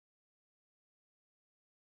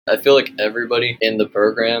I feel like everybody in the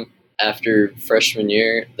program after freshman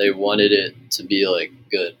year, they wanted it to be like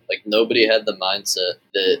good. Like nobody had the mindset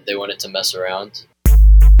that they wanted to mess around.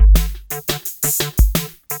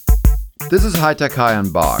 This is High Tech High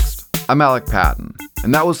Unboxed. I'm Alec Patton,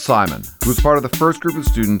 and that was Simon, who was part of the first group of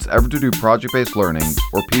students ever to do project-based learning,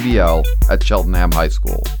 or PBL, at Cheltenham High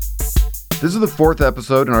School. This is the fourth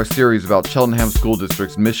episode in our series about Cheltenham School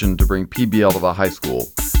District's mission to bring PBL to the high school,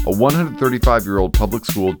 a 135-year-old public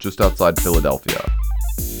school just outside Philadelphia.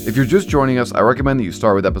 If you're just joining us, I recommend that you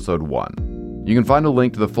start with episode 1. You can find a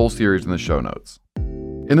link to the full series in the show notes.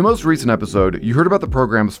 In the most recent episode, you heard about the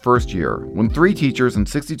program's first year, when 3 teachers and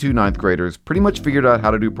 62 ninth graders pretty much figured out how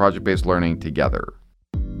to do project-based learning together.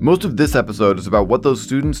 Most of this episode is about what those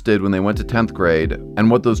students did when they went to 10th grade, and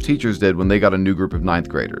what those teachers did when they got a new group of 9th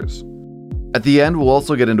graders. At the end, we'll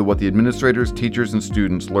also get into what the administrators, teachers, and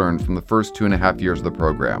students learned from the first 2.5 years of the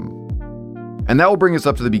program. And that will bring us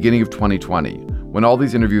up to the beginning of 2020, when all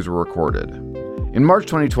these interviews were recorded. In March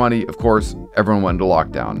 2020, of course, everyone went into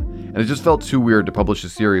lockdown, and it just felt too weird to publish a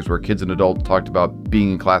series where kids and adults talked about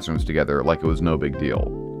being in classrooms together like it was no big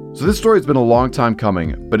deal. So this story's been a long time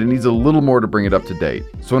coming, but it needs a little more to bring it up to date.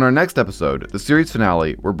 So in our next episode, the series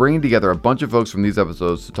finale, we're bringing together a bunch of folks from these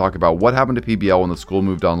episodes to talk about what happened to PBL when the school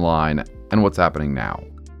moved online, and what's happening now.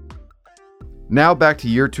 Now back to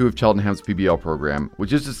year 2 of Cheltenham's PBL program,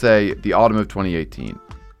 which is to say, the autumn of 2018.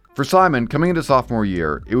 For Simon, coming into sophomore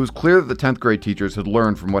year, it was clear that the 10th grade teachers had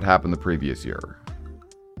learned from what happened the previous year.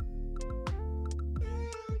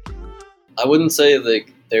 I wouldn't say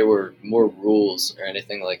like there were more rules or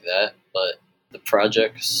anything like that, but the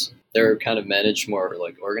projects, they're kind of managed more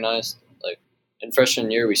like organized. Like in freshman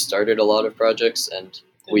year, we started a lot of projects and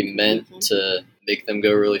we meant to make them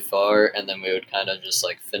go really far, and then we would kind of just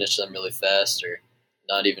like finish them really fast or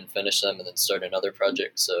not even finish them and then start another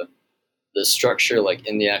project. So the structure like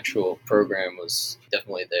in the actual program was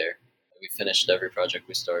definitely there. We finished every project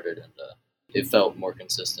we started, and it felt more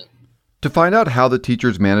consistent. To find out how the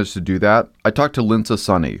teachers managed to do that, I talked to Linsa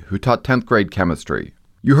Sunny, who taught 10th grade chemistry.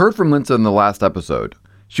 You heard from Linsa in the last episode.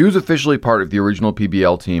 She was officially part of the original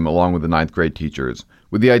PBL team along with the 9th grade teachers,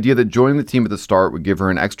 with the idea that joining the team at the start would give her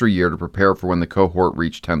an extra year to prepare for when the cohort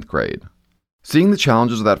reached 10th grade. Seeing the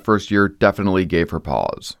challenges of that first year definitely gave her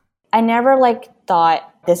pause. I never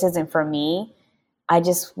thought this isn't for me. I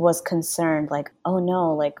just was concerned oh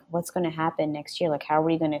no, what's going to happen next year? How are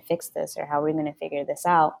we going to fix this, or how are we going to figure this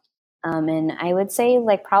out? And I would say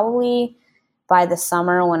probably by the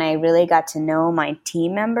summer when I really got to know my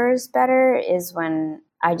team members better is when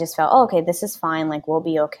I just felt, oh, okay, this is fine. We'll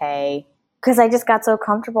be okay. Because I just got so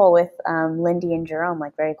comfortable with Lindy and Jerome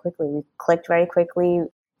very quickly. We clicked very quickly.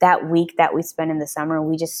 That week that we spent in the summer,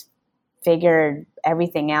 we just figured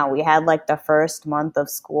everything out. We had the first month of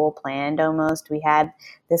school planned almost. We had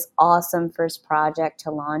this awesome first project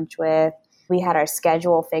to launch with. We had our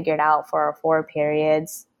schedule figured out for our 4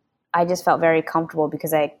 periods. I just felt very comfortable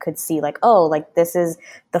because I could see this is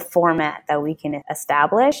the format that we can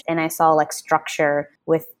establish. And I saw structure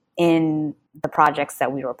within the projects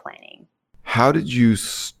that we were planning. How did you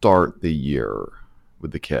start the year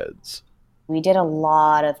with the kids? We did a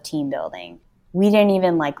lot of team building. We didn't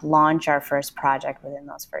even launch our first project within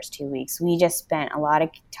those first 2 weeks. We just spent a lot of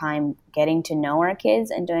time getting to know our kids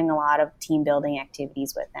and doing a lot of team building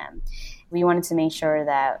activities with them. We wanted to make sure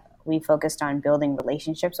that we focused on building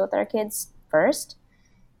relationships with our kids first.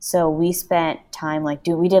 So we spent time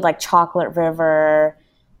we did Chocolate River.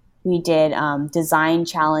 We did design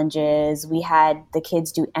challenges. We had the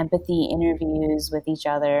kids do empathy interviews with each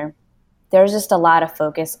other. There's just a lot of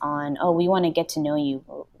focus on, we want to get to know you.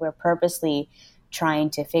 We're purposely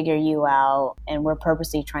trying to figure you out, and we're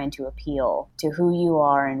purposely trying to appeal to who you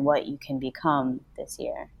are and what you can become this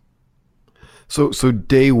year. So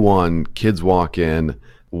day one, kids walk in.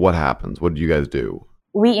 What happens? What did you guys do?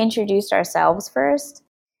 We introduced ourselves first.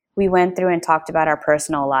 We went through and talked about our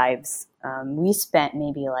personal lives. We spent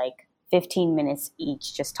maybe 15 minutes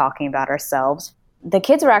each just talking about ourselves. The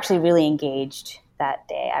kids were actually really engaged that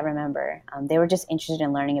day, I remember. They were just interested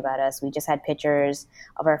in learning about us. We just had pictures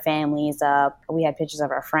of our families up. We had pictures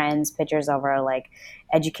of our friends, pictures of our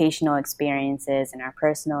educational experiences and our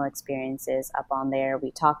personal experiences up on there.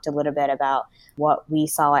 We talked a little bit about what we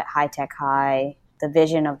saw at High Tech High, the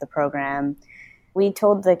vision of the program. We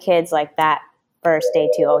told the kids that first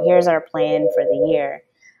day too, here's our plan for the year.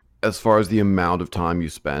 As far as the amount of time you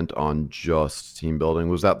spent on just team building,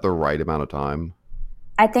 was that the right amount of time?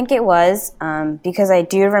 I think it was, because I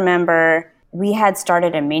do remember we had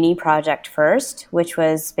started a mini project first, which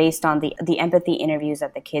was based on the empathy interviews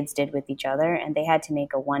that the kids did with each other, and they had to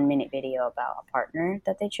make a 1-minute video about a partner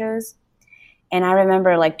that they chose. And I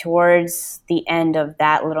remember like towards the end of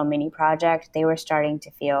that little mini project, they were starting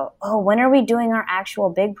to feel, oh, when are we doing our actual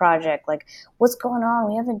big project? Like, what's going on?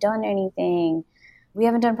 We haven't done anything. We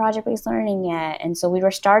haven't done project-based learning yet. And so we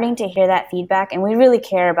were starting to hear that feedback, and we really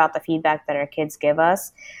care about the feedback that our kids give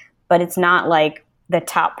us, but it's not like the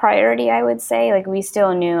top priority, I would say. Like, we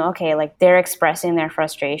still knew, okay, like they're expressing their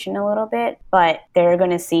frustration a little bit, but they're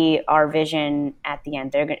going to see our vision at the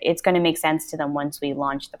end. It's going to make sense to them once we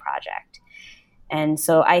launch the project. And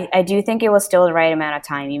so I do think it was still the right amount of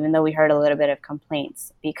time, even though we heard a little bit of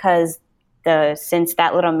complaints, because since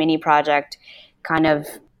that little mini project kind of,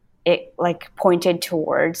 it like pointed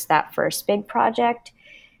towards that first big project,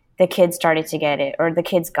 the kids started to get it, or the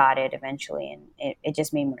kids got it eventually, and it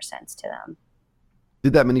just made more sense to them.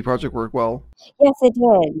 Did that mini project work well? Yes, it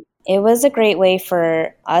did. It was a great way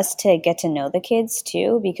for us to get to know the kids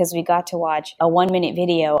too, because we got to watch a 1-minute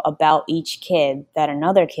video about each kid that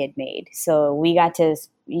another kid made. So we got to,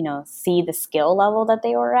 see the skill level that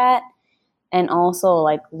they were at, and also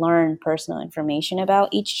like learn personal information about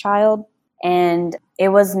each child. And it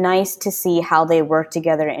was nice to see how they work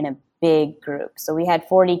together in a big group. So we had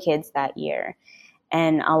 40 kids that year.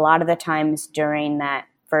 And a lot of the times during that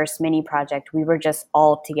first mini project, we were just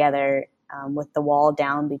all together with the wall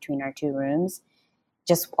down between our 2 rooms,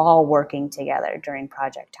 just all working together during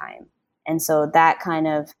project time. And so that kind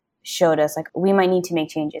of showed us like, we might need to make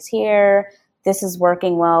changes here. This is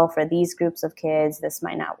working well for these groups of kids. This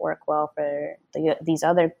might not work well for these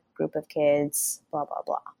other group of kids, blah, blah,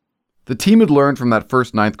 blah. The team had learned from that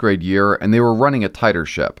first 9th grade year, and they were running a tighter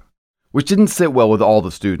ship, which didn't sit well with all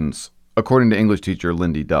the students, according to English teacher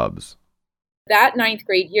Lindy Dubbs. That 9th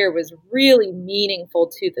grade year was really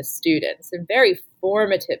meaningful to the students and very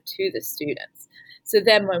formative to the students. So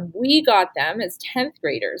then when we got them as 10th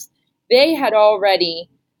graders, they had already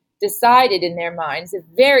decided in their minds a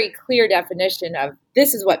very clear definition of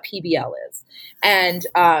this is what PBL is. And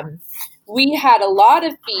we had a lot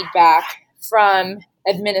of feedback from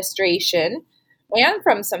administration and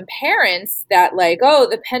from some parents that like, oh,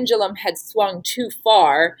 the pendulum had swung too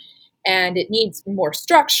far and it needs more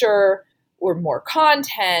structure or more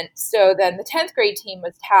content. So then the 10th grade team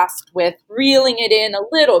was tasked with reeling it in a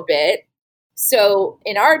little bit. So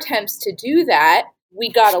in our attempts to do that, we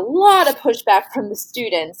got a lot of pushback from the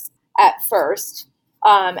students at first.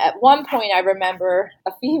 At one point, I remember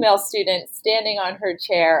a female student standing on her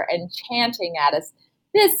chair and chanting at us,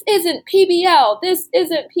 "This isn't PBL, this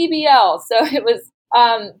isn't PBL." So it was,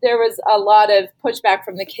 there was a lot of pushback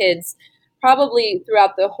from the kids, probably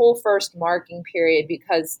throughout the whole first marking period,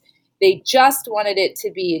 because they just wanted it to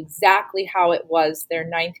be exactly how it was their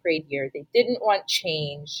 9th grade year. They didn't want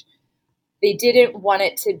change. They didn't want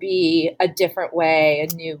it to be a different way,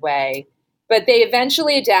 a new way. But they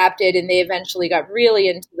eventually adapted, and they eventually got really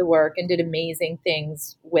into the work and did amazing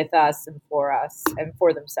things with us and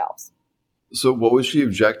for themselves. So what was she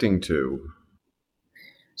objecting to?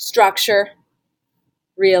 Structure,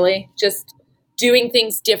 really. Just doing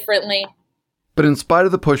things differently. But in spite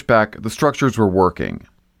of the pushback, the structures were working.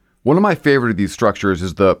 One of my favorite of these structures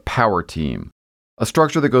is the Power Team, a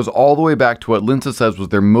structure that goes all the way back to what Linsa says was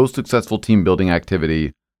their most successful team building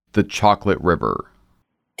activity, the Chocolate River.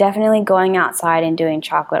 Definitely going outside and doing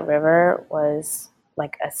Chocolate River was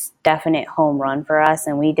like a definite home run for us.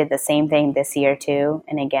 And we did the same thing this year too.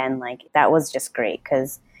 And again, like that was just great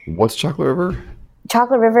because... What's Chocolate River?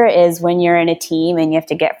 Chocolate River is when you're in a team and you have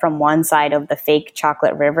to get from one side of the fake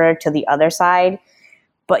Chocolate River to the other side.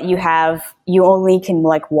 But you only can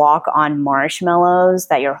like walk on marshmallows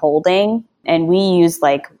that you're holding. And we use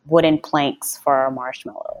like wooden planks for our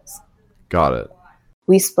marshmallows. Got it.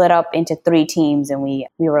 We split up into 3 teams and we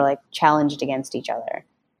were like challenged against each other.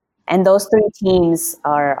 And those 3 teams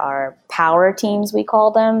are our power teams, we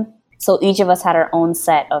call them. So each of us had our own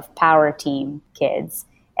set of power team kids,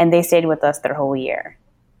 and they stayed with us their whole year.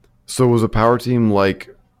 So was a power team like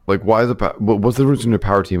why is what's the difference between a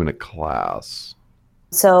power team and a class?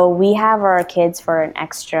 So we have our kids for an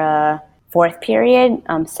extra 4th period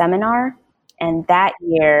seminar, and that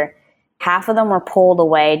year, half of them were pulled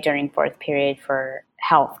away during 4th period for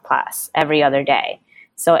health class every other day.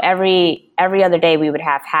 So every other day we would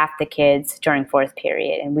have half the kids during 4th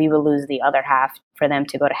period, and we would lose the other half for them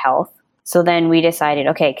to go to health. So then we decided,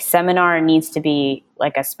 okay, seminar needs to be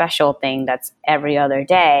like a special thing that's every other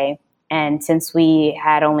day. And since we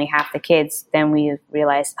had only half the kids, then we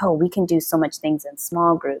realized, oh, we can do so much things in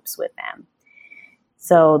small groups with them.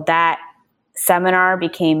 So that seminar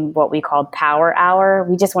became what we called Power Hour.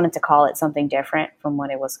 We just wanted to call it something different from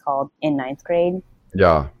what it was called in 9th grade.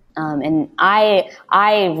 Yeah. And I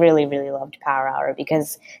really, really loved Power Hour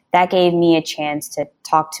because that gave me a chance to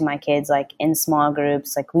talk to my kids like in small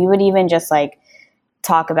groups. Like we would even just like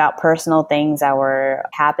talk about personal things that were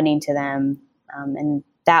happening to them. And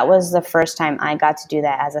that was the first time I got to do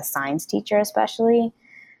that as a science teacher, especially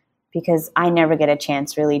because I never get a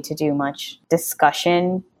chance really to do much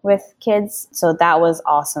discussion with kids. So that was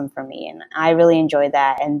awesome for me. And I really enjoyed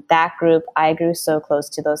that. And that group, I grew so close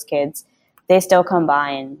to those kids. They still come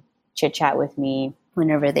by and chit chat with me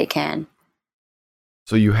whenever they can.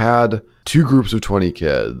 So you had 2 groups of 20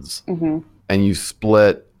 kids, and you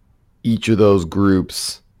split each of those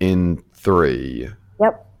groups in 3.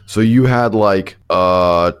 Yep. So you had like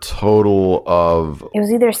a total of... It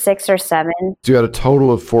was either 6 or 7. So you had a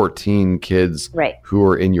total of 14 kids right. who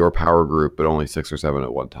were in your power group, but only 6 or 7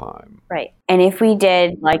 at one time. Right. And if we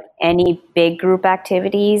did like any big group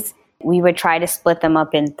activities, we would try to split them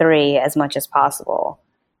up in 3 as much as possible.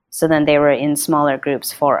 So then they were in smaller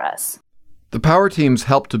groups for us. The power teams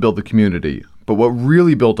helped to build the community, but what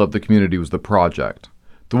really built up the community was the project.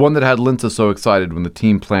 The one that had Linsa so excited when the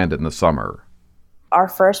team planned it in the summer. Our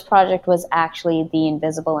first project was actually the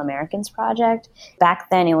Invisible Americans Project. Back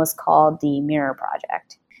then it was called the Mirror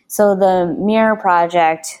Project. So the Mirror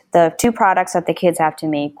Project, the 2 products that the kids have to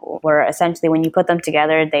make were essentially when you put them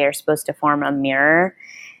together, they are supposed to form a mirror.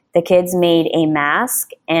 The kids made a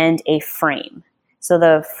mask and a frame. So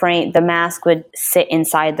the mask would sit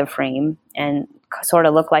inside the frame and sort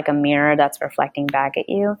of look like a mirror that's reflecting back at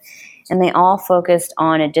you. And they all focused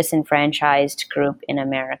on a disenfranchised group in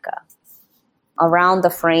America. Around the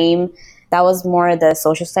frame, that was more the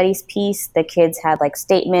social studies piece. The kids had like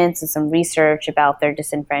statements and some research about their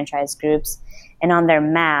disenfranchised groups. And on their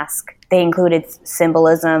mask, they included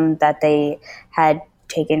symbolism that they had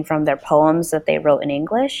taken from their poems that they wrote in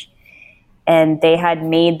English. And they had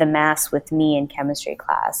made the mask with me in chemistry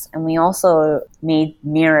class. And we also made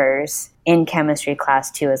mirrors in chemistry class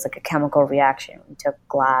too, as like a chemical reaction. We took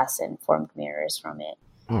glass and formed mirrors from it.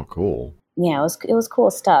 Oh, cool. Yeah, it was cool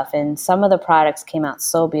stuff. And some of the products came out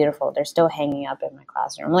so beautiful. They're still hanging up in my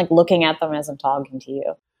classroom. I'm like looking at them as I'm talking to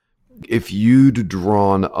you. If you'd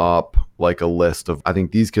drawn up like a list of, I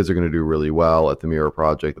think these kids are going to do really well at the Mirror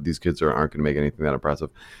Project, but these kids aren't going to make anything that impressive.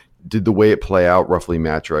 Did the way it play out roughly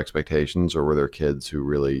match your expectations, or were there kids who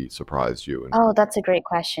really surprised you? Oh, that's a great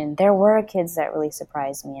question. There were kids that really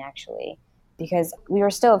surprised me, actually, because we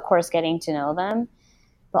were still, of course, getting to know them,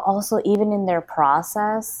 but also even in their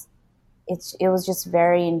process, it was just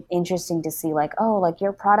very interesting to see like, oh, like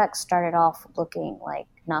your product started off looking like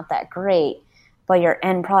not that great, but your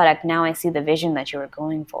end product, now I see the vision that you were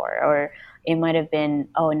going for. Or it might have been,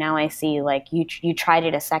 oh, now I see like you tried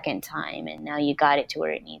it a second time and now you got it to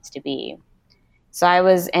where it needs to be. So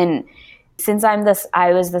since I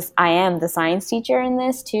am the science teacher in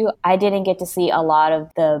this too, I didn't get to see a lot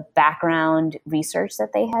of the background research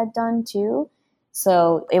that they had done too.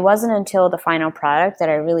 So it wasn't until the final product that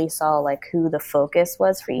I really saw like who the focus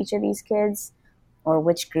was for each of these kids, or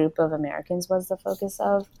which group of Americans was the focus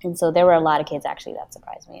of. And so there were a lot of kids actually that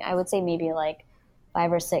surprised me. I would say maybe like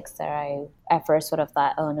 5 or 6 that I at first would have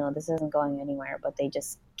thought, oh no, this isn't going anywhere, but they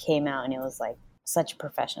just came out and it was like such a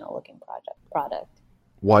professional looking product.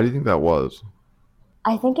 Why do you think that was?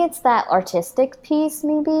 I think it's that artistic piece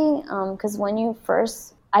maybe, because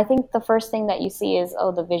I think the first thing that you see is,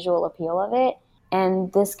 oh, the visual appeal of it.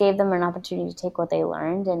 And this gave them an opportunity to take what they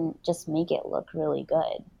learned and just make it look really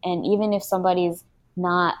good. And even if somebody's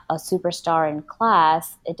not a superstar in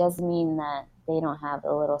class, it doesn't mean that they don't have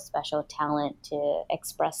a little special talent to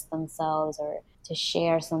express themselves or to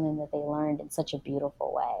share something that they learned in such a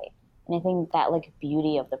beautiful way. And I think that like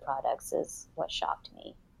beauty of the products is what shocked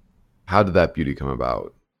me. How did that beauty come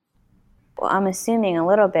about? Well, I'm assuming a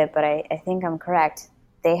little bit, but I think I'm correct.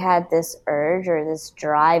 They had this urge or this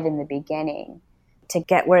drive in the beginning to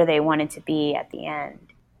get where they wanted to be at the end.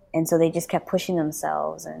 And so they just kept pushing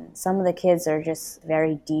themselves. And some of the kids are just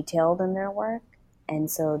very detailed in their work. And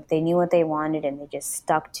so they knew what they wanted and they just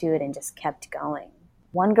stuck to it and just kept going.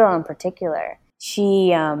 One girl in particular,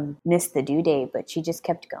 she missed the due date, but she just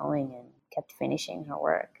kept going and kept finishing her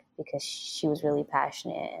work because she was really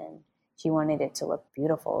passionate and she wanted it to look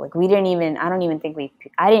beautiful. Like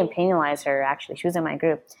I didn't penalize her actually. She was in my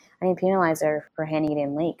group. I didn't penalize her for handing it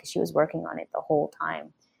in late because she was working on it the whole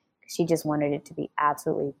time. She just wanted it to be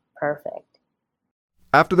absolutely perfect.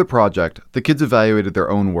 After the project, the kids evaluated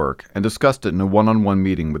their own work and discussed it in a one-on-one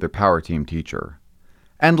meeting with their power team teacher.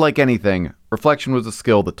 And like anything, reflection was a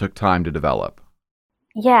skill that took time to develop.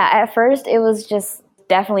 Yeah, at first it was just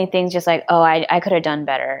definitely things just like, oh, I could have done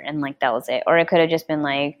better, and like that was it. Or it could have just been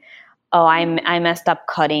like, oh, I messed up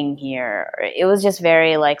cutting here. It was just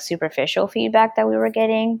very like superficial feedback that we were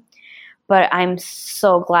getting. But I'm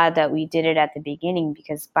so glad that we did it at the beginning,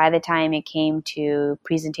 because by the time it came to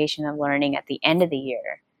presentation of learning at the end of the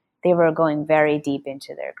year, they were going very deep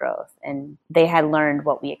into their growth, and they had learned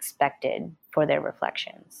what we expected for their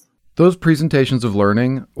reflections. Those presentations of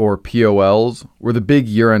learning, or POLs, were the big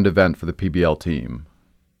year-end event for the PBL team.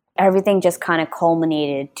 Everything just kind of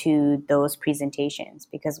culminated to those presentations,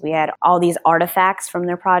 because we had all these artifacts from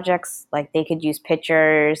their projects. Like, they could use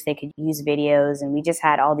pictures, they could use videos, and we just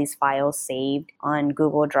had all these files saved on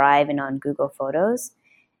Google Drive and on Google Photos.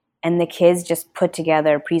 And the kids just put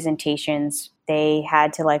together presentations. They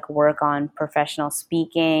had to like work on professional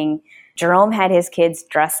speaking. Jerome had his kids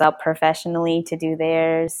dress up professionally to do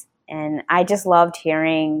theirs. And I just loved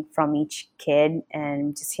hearing from each kid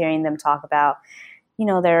and just hearing them talk about, you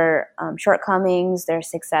know, their shortcomings, their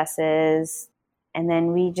successes. And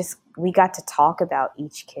then we got to talk about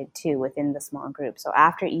each kid too within the small group. So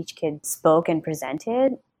after each kid spoke and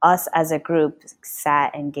presented, us as a group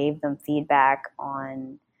sat and gave them feedback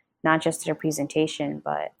on not just their presentation,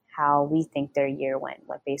 but how we think their year went,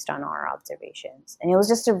 like based on our observations. And it was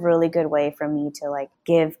just a really good way for me to like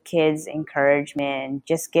give kids encouragement,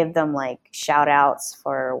 just give them like shout outs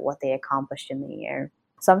for what they accomplished in the year.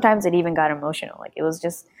 Sometimes it even got emotional. Like it was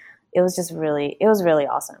really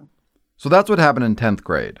awesome. So that's what happened in 10th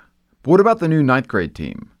grade. But what about the new 9th grade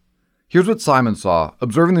team? Here's what Simon saw,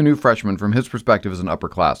 observing the new freshmen from his perspective as an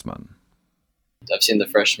upperclassman. I've seen the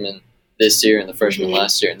freshmen this year and the freshmen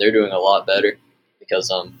last year, and they're doing a lot better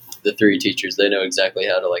because the three teachers, they know exactly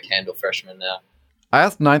how to like handle freshmen now. I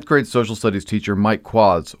asked 9th grade social studies teacher Mike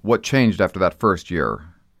Quaz what changed after that first year.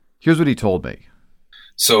 Here's what he told me.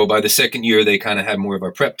 So by the second year, they kind of had more of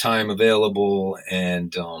our prep time available,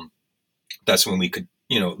 and that's when we could,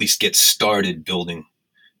 at least get started building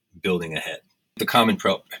ahead. The Common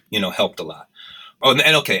Prep, helped a lot. Oh,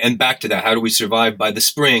 and back to that, how do we survive? By the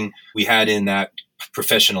spring, we had in that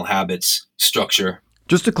professional habits structure.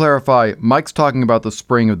 Just to clarify, Mike's talking about the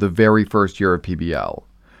spring of the very first year of PBL.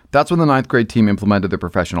 That's when the 9th grade team implemented their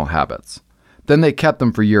professional habits. Then they kept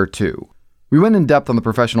them for year 2. We went in depth on the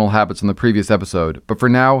professional habits in the previous episode, but for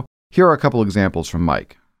now, here are a couple examples from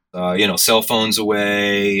Mike. Cell phones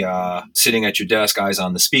away, sitting at your desk, eyes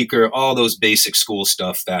on the speaker, all those basic school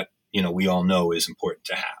stuff that, we all know is important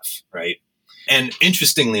to have, right? And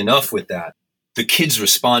interestingly enough with that, the kids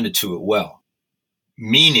responded to it well,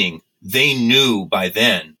 meaning they knew by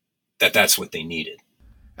then that that's what they needed.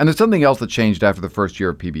 And there's something else that changed after the first year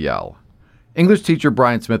of PBL. English teacher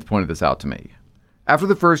Brian Smith pointed this out to me. After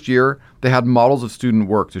the first year, they had models of student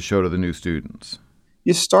work to show to the new students.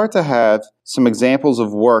 You start to have some examples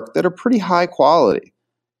of work that are pretty high quality.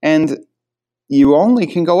 And you only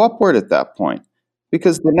can go upward at that point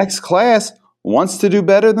because the next class wants to do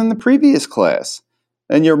better than the previous class.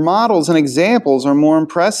 And your models and examples are more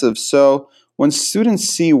impressive. So when students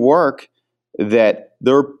see work that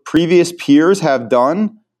their previous peers have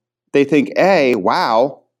done, they think, A,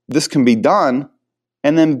 wow, this can be done.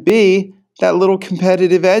 And then B, that little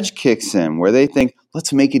competitive edge kicks in where they think,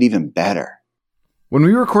 let's make it even better. When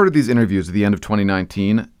we recorded these interviews at the end of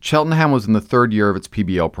 2019, Cheltenham was in the 3rd year of its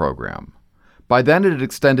PBL program. By then, it had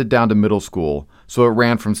extended down to middle school, so it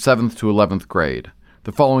ran from 7th to 11th grade.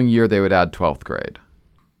 The following year, they would add 12th grade.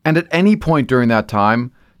 And at any point during that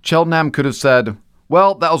time, Cheltenham could have said,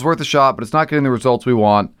 well, that was worth a shot, but it's not getting the results we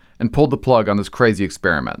want, and pulled the plug on this crazy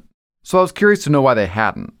experiment. So I was curious to know why they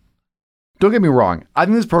hadn't. Don't get me wrong, I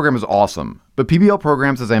think this program is awesome, but PBL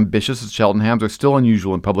programs as ambitious as Cheltenham's are still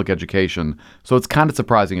unusual in public education, so it's kind of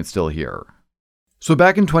surprising it's still here. So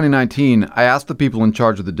back in 2019, I asked the people in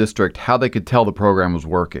charge of the district how they could tell the program was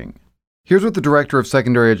working. Here's what the Director of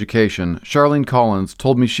Secondary Education, Charlene Collins,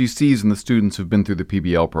 told me she sees in the students who've been through the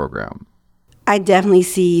PBL program. I definitely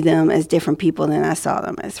see them as different people than I saw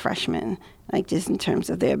them as freshmen, like just in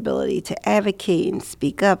terms of their ability to advocate and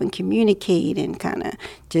speak up and communicate and kind of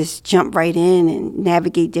just jump right in and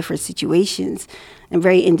navigate different situations and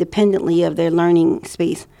very independently of their learning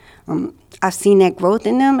space. I've seen that growth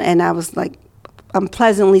in them, and I was like, I'm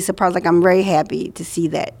pleasantly surprised. Like, I'm very happy to see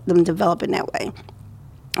that, them develop in that way.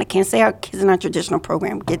 I can't say our kids in our traditional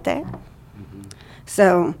program get that. Mm-hmm.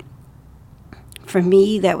 So for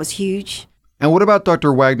me, that was huge. And what about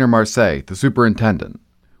Dr. Wagner Marseille, the superintendent?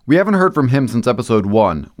 We haven't heard from him since episode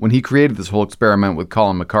 1, when he created this whole experiment with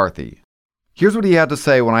Colin McCarthy. Here's what he had to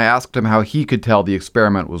say when I asked him how he could tell the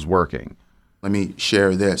experiment was working. Let me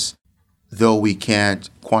share this. Though we can't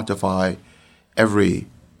quantify every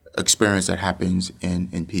experience that happens in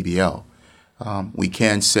PBL, we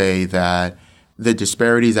can say that the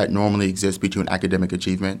disparities that normally exist between academic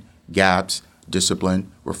achievement gaps,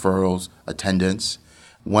 discipline, referrals, attendance.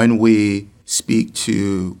 When we speak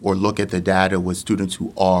to or look at the data with students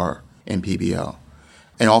who are in PBL,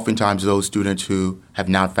 and oftentimes those students who have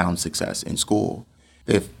not found success in school,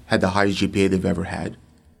 they've had the highest GPA they've ever had.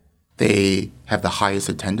 They have the highest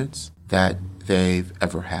attendance that they've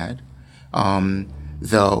ever had.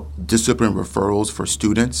 The discipline referrals for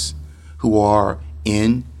students who are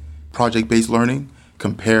in project-based learning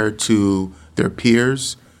compared to their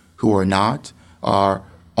peers who are not are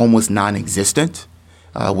almost non-existent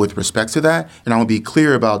with respect to that. And I want to be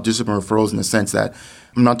clear about discipline referrals in the sense that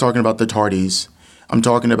I'm not talking about the tardies. I'm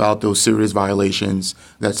talking about those serious violations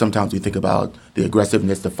that sometimes we think about, the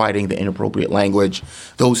aggressiveness, the fighting, the inappropriate language.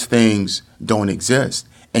 Those things don't exist.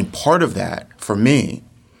 And part of that, for me,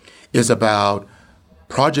 is about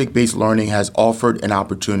project-based learning has offered an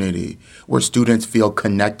opportunity where students feel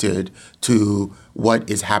connected to what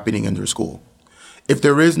is happening in their school. If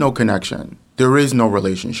there is no connection, there is no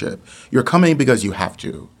relationship. You're coming because you have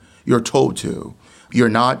to. You're told to. You're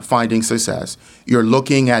not finding success. You're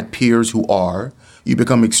looking at peers who are. You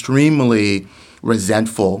become extremely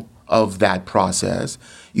resentful of that process.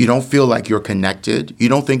 You don't feel like you're connected. You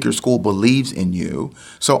don't think your school believes in you.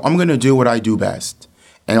 So I'm going to do what I do best.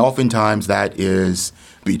 And oftentimes that is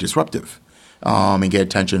be disruptive and get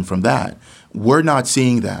attention from that. We're not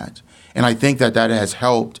seeing that. And I think that that has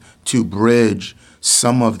helped to bridge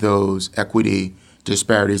some of those equity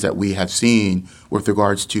disparities that we have seen with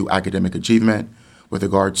regards to academic achievement, with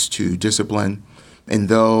regards to discipline. And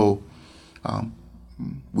though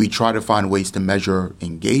we try to find ways to measure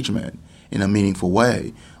engagement in a meaningful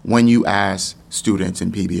way, when you ask students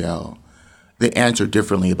in PBL, they answer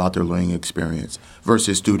differently about their learning experience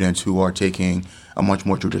versus students who are taking a much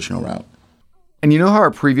more traditional route. And you know how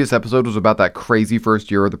our previous episode was about that crazy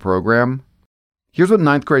first year of the program? Here's what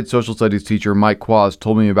 9th grade social studies teacher Mike Quaz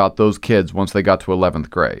told me about those kids once they got to 11th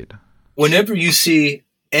grade. Whenever you see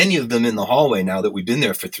any of them in the hallway now that we've been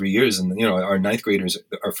there for 3 years and, you know, our 9th graders,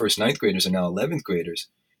 our first 9th graders are now 11th graders,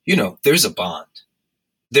 you know, there's a bond.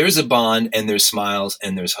 There's a bond and there's smiles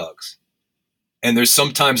and there's hugs. And there's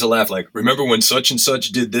sometimes a laugh like, remember when such and such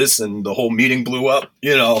did this and the whole meeting blew up,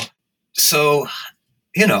 you know? So,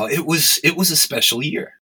 you know, it was a special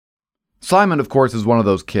year. Simon, of course, is one of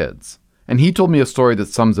those kids. And he told me a story that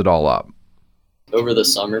sums it all up. Over the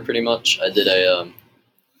summer, pretty much, I did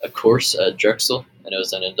a course at Drexel, and it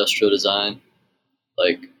was an industrial design,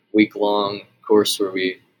 like week-long course where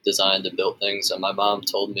we designed and built things. And my mom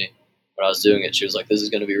told me when I was doing it, she was like, this is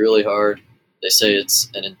going to be really hard. They say it's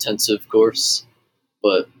an intensive course,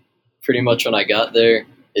 but pretty much when I got there,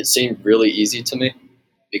 it seemed really easy to me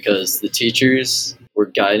because the teachers were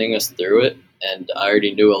guiding us through it, and I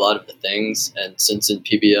already knew a lot of the things. And since in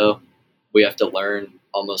PBL, we have to learn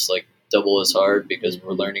almost like double as hard because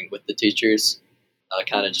we're learning with the teachers. I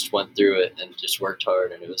kind of just went through it and just worked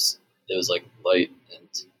hard, and it was like light, and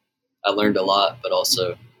I learned a lot, but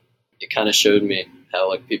also it kind of showed me how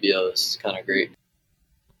like PBL is kind of great.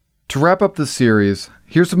 To wrap up this series,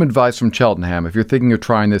 here's some advice from Cheltenham if you're thinking of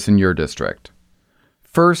trying this in your district.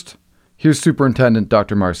 First, here's Superintendent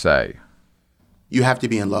Dr. Marseille. You have to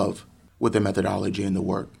be in love with the methodology and the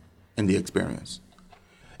work and the experience.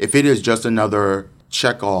 If it is just another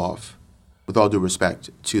check off, with all due respect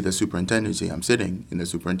to the superintendency, I'm sitting in the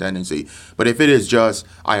superintendency, but if it is just,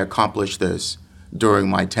 I accomplished this during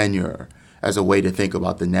my tenure as a way to think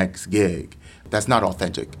about the next gig, that's not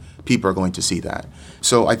authentic. People are going to see that.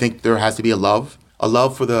 So I think there has to be a love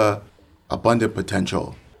for the abundant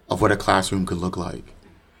potential of what a classroom could look like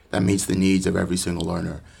that meets the needs of every single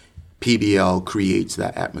learner. PBL creates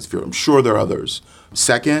that atmosphere. I'm sure there are others.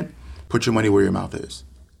 Second, put your money where your mouth is.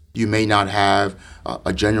 You may not have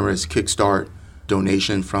a generous Kickstart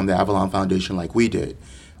donation from the Avalon Foundation like we did,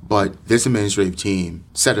 but this administrative team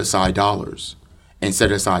set aside dollars and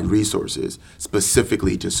set aside resources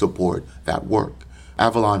specifically to support that work.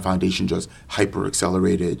 Avalon Foundation just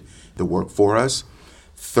hyper-accelerated the work for us.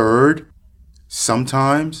 Third,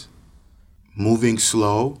 sometimes moving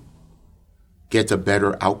slow gets a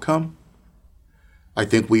better outcome. I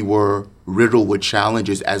think we were riddled with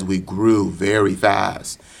challenges as we grew very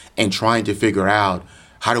fast and trying to figure out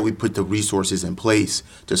how do we put the resources in place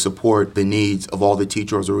to support the needs of all the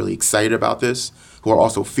teachers who are really excited about this, who are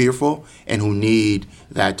also fearful, and who need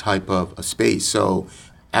that type of a space. So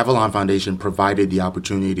Avalon Foundation provided the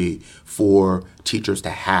opportunity for teachers to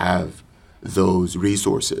have those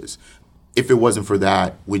resources. If it wasn't for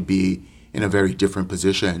that, we'd be in a very different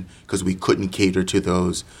position because we couldn't cater to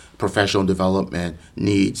those professional development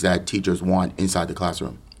needs that teachers want inside the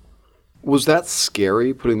classroom. Was that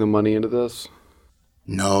scary, putting the money into this?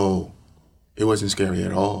 No, it wasn't scary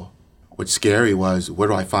at all. What's scary was, where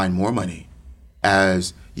do I find more money?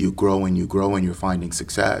 As you grow and you're finding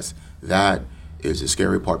success, that is the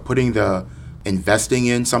scary part. Investing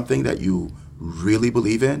in something that you really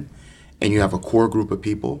believe in, and you have a core group of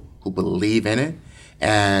people who believe in it,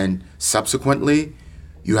 and subsequently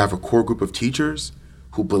you have a core group of teachers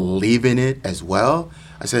who believe in it as well.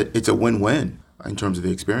 I said it's a win-win in terms of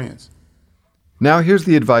the experience. Now here's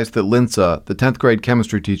the advice that Linsa, the 10th grade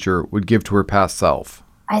chemistry teacher, would give to her past self.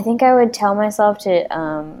 I think I would tell myself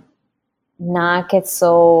to not get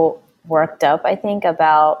so worked up, I think,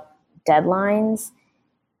 about deadlines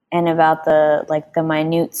and about the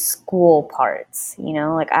minute school parts,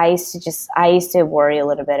 like I used to worry a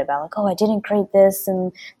little bit about like, oh, I didn't grade this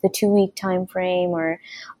in the 2-week time frame, or,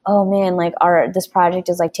 oh man, like this project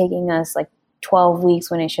is like taking us like 12 weeks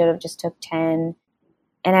when it should have just took 10.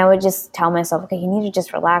 And I would just tell myself, okay, you need to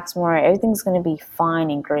just relax more. Everything's going to be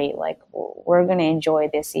fine and great. Like, we're going to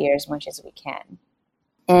enjoy this year as much as we can.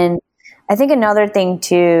 And I think another thing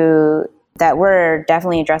too that we're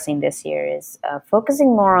definitely addressing this year is focusing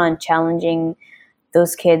more on challenging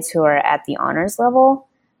those kids who are at the honors level.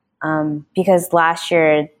 Because last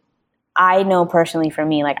year, I know personally for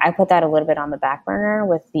me, like I put that a little bit on the back burner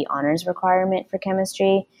with the honors requirement for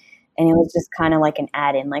chemistry. And it was just kind of like an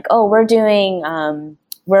add-in, like, oh,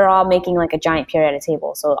 we're all making like a giant periodic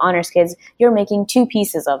table. So honors kids, you're making 2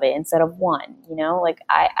 pieces of it instead of 1, like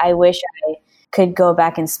I wish I could go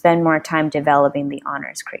back and spend more time developing the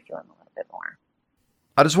honors curriculum a little bit more.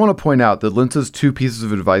 I just want to point out that Linsa's 2 pieces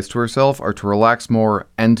of advice to herself are to relax more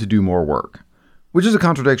and to do more work, which is a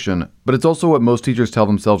contradiction, but it's also what most teachers tell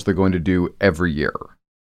themselves they're going to do every year.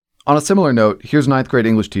 On a similar note, here's 9th grade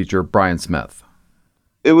English teacher Brian Smith.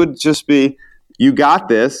 It would just be, you got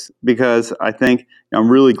this, because I think I'm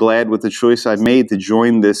really glad with the choice I've made to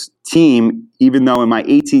join this team, even though in my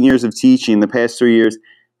 18 years of teaching, the past 3 years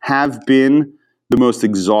have been the most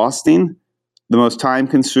exhausting, the most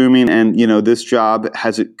time-consuming, and, this job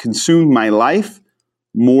has consumed my life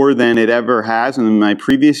more than it ever has. And in my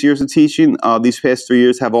previous years of teaching, these past 3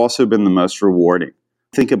 years have also been the most rewarding.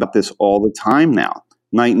 Think about this all the time now,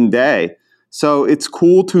 night and day. So it's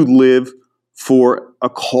cool to live for a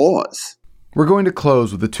cause. We're going to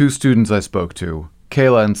close with the 2 students I spoke to,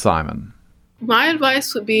 Kayla and Simon. My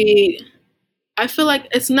advice would be, I feel like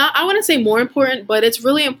it's not, I wouldn't say more important, but it's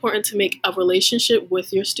really important to make a relationship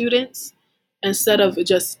with your students instead of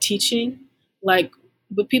just teaching. Like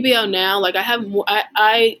with PBL now, like I have more,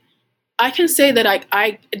 I can say that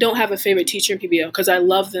I don't have a favorite teacher in PBL because I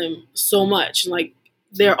love them so much. Like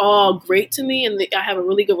they're all great to me, and I have a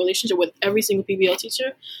really good relationship with every single PBL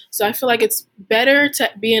teacher. So I feel like it's better to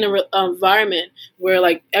be in an environment where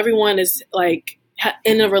like everyone is like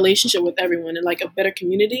in a relationship with everyone and like a better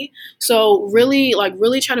community. So really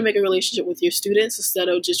try to make a relationship with your students instead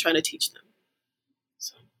of just trying to teach them.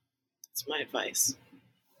 So that's my advice.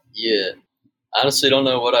 Yeah, I honestly don't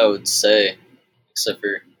know what I would say, except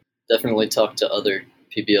for definitely talk to other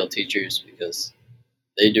PBL teachers because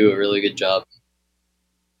they do a really good job.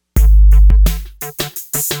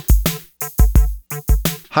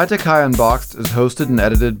 High Tech High Unboxed is hosted and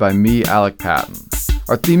edited by me, Alec Patton.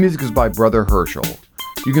 Our theme music is by Brother Herschel.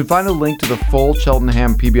 You can find a link to the full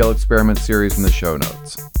Cheltenham PBL Experiment series in the show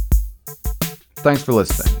notes. Thanks for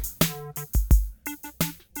listening.